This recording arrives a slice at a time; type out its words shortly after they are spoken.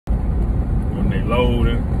they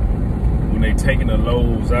loading, when they taking the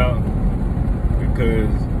loads out, because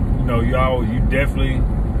you know you definitely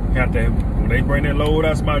have to when they bring that load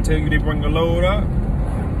out. Somebody tell you they bring the load out.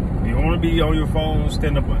 You want to be on your phone,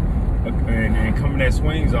 stand up and come in that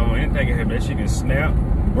swing zone. Anything can happen. That shit can snap,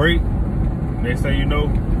 break. Next thing you know,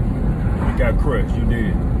 you got crushed. You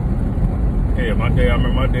did. Yeah, I remember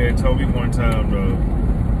my dad told me one time,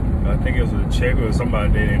 I think it was a checker or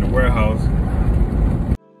somebody there in the warehouse.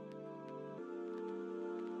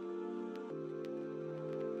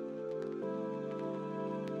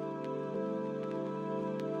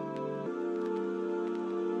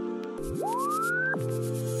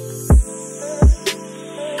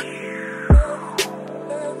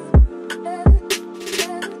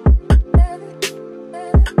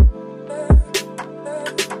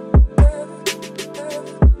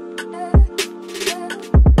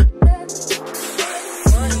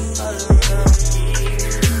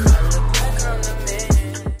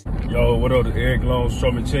 Yo, what up, the Eric Long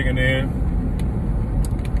Strawberry Chicken in?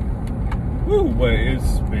 Woo, but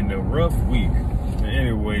it's been a rough week.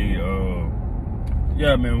 Anyway,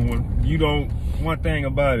 yeah, man, one thing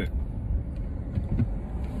about it,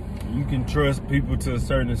 you can trust people to a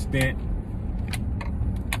certain extent.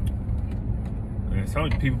 And some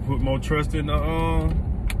people put more trust in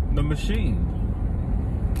the machine.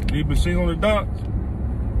 These machines on the docks,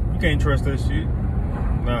 you can't trust that shit.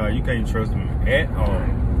 Nah, you can't trust them at all.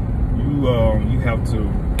 You have to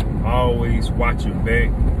always watch your back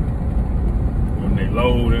when they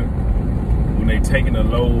loading, when they taking the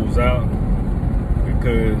loads out,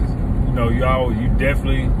 because you know you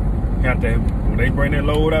definitely have to when they bring that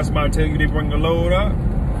load out. Somebody tell you they bring the load out.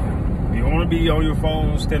 You want to be on your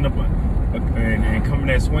phone, stand up and come in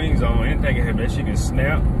that swing zone. Anything can happen. That shit can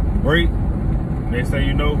snap, break. Next thing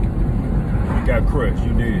you know, you got crushed.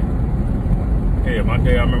 You did. Yeah, I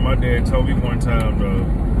remember my dad told me one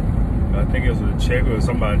time, I think it was a checker or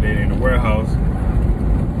somebody there in the warehouse.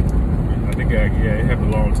 I think it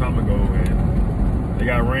happened a long time ago, and they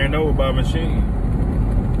got ran over by a machine.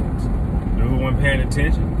 Dude wasn't paying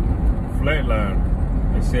attention, flatline.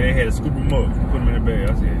 They said they had to scoop him up, put him in the bag.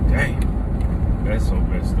 I said, dang, that's so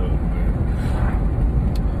messed up, man.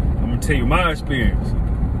 I'm gonna tell you my experience.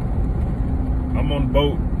 I'm on the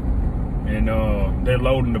boat, and they're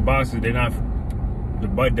loading the boxes. They're not, the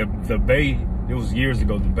bay, it was years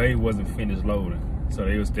ago, the bay wasn't finished loading. So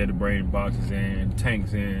they was steady bringing boxes in,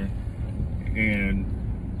 tanks in, and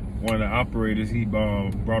one of the operators, he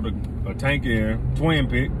brought a tank in, twin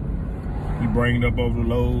pick. He bring it up over the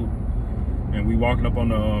load, and we walking up on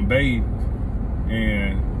the bay,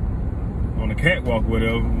 and on the catwalk,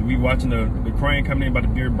 whatever, we watching the crane coming in,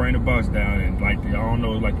 about to bring the box down, and like, I don't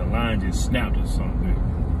know, like the line just snapped or something.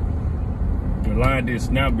 The line did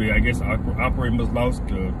snap, but I guess the operator must lost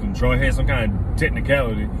the control. It had some kind of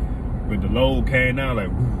technicality, but the load came down, like,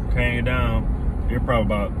 whoo, came down. It probably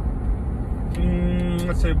about,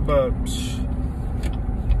 I'd say about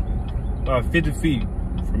 50 feet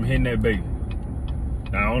from hitting that bay.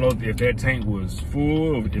 Now, I don't know if that tank was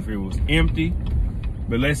full or if it was empty,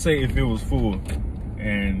 but let's say if it was full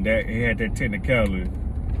and that it had that technicality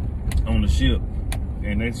on the ship,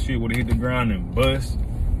 and that shit would have hit the ground and bust,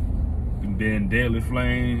 been deadly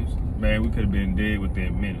flames, man, we could have been dead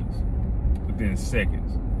within minutes, within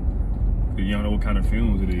seconds. Cause you don't know what kind of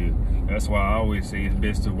fumes it is. That's why I always say it's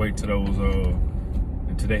best to wait till those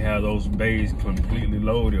until they have those bays completely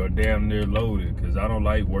loaded or damn near loaded. Cause I don't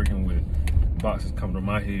like working with boxes coming to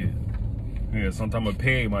my head. Yeah, sometimes a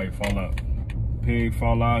peg might fall out. Peg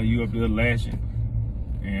fall out, you up there lashing,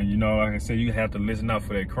 and you know, like I said, you have to listen out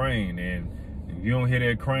for that crane. And if you don't hear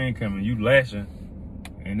that crane coming, you lashing.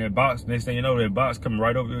 And that box, next thing you know, that box coming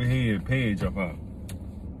right over your head, peg jump out.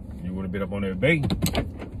 You would have been up on that bay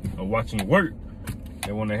or watching work.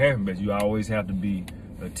 That wouldn't have happened, but you always have to be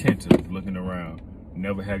attentive, looking around.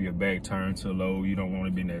 Never have your back turned to low. You don't want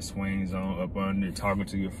to be in that swing zone up under, talking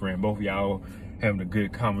to your friend. Both of y'all having a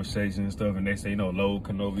good conversation and stuff, and they say, you know, load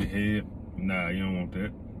coming over your head. Nah, you don't want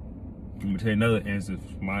that. I'm gonna tell you another instance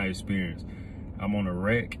from my experience. I'm on a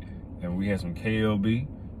wreck, and we had some KLB,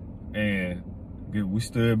 and we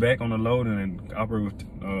stood back on the load, and the operator,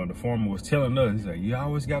 the foreman was telling us, he's like, you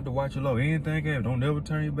always got to watch your load. Anything happen, don't never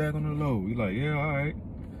turn your back on the load. We like, yeah, all right.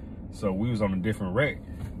 So we was on a different rack.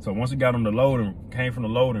 So once we got on the load and came from the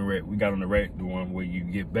loading rack, we got on the rack, the one where you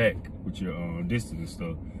get back with your distance and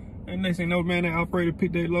stuff. And next thing you know, man, that operator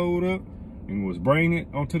picked that load up and was bringing it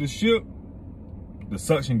onto the ship. The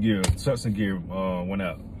suction gear went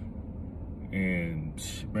out. And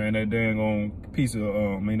man, that dang on piece of,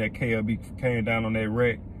 that KLB came down on that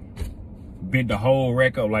rack, bent the whole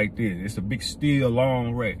rack up like this. It's a big steel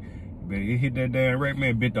long rack. But it hit that damn wreck,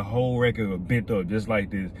 man, bent the whole wreck of bent up just like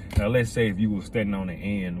this. Now let's say if you was standing on the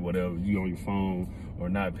end, whatever, you on your phone or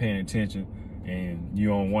not paying attention, and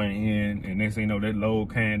you on one end, and next thing you know that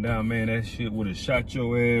load came down, man, that shit would have shot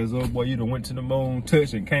your ass up, boy. You done went to the moon,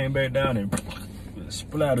 touched, and came back down and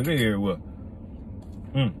splattered everywhere.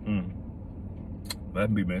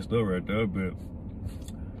 That'd be messed up right there, but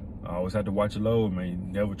I always have to watch a load, man. You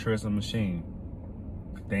never trust a machine.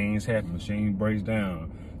 Things happen, machine breaks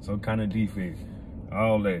down, some kind of defect,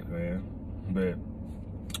 all that, man. But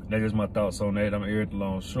that's just my thoughts on that. I'm Eric the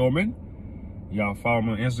Longshoreman. Y'all follow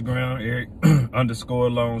me on Instagram,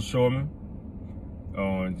 Eric_Longshoreman.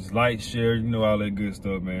 Just like, share, you know, all that good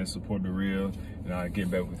stuff, man. Support the real, and I'll get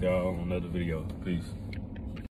back with y'all on another video. Peace.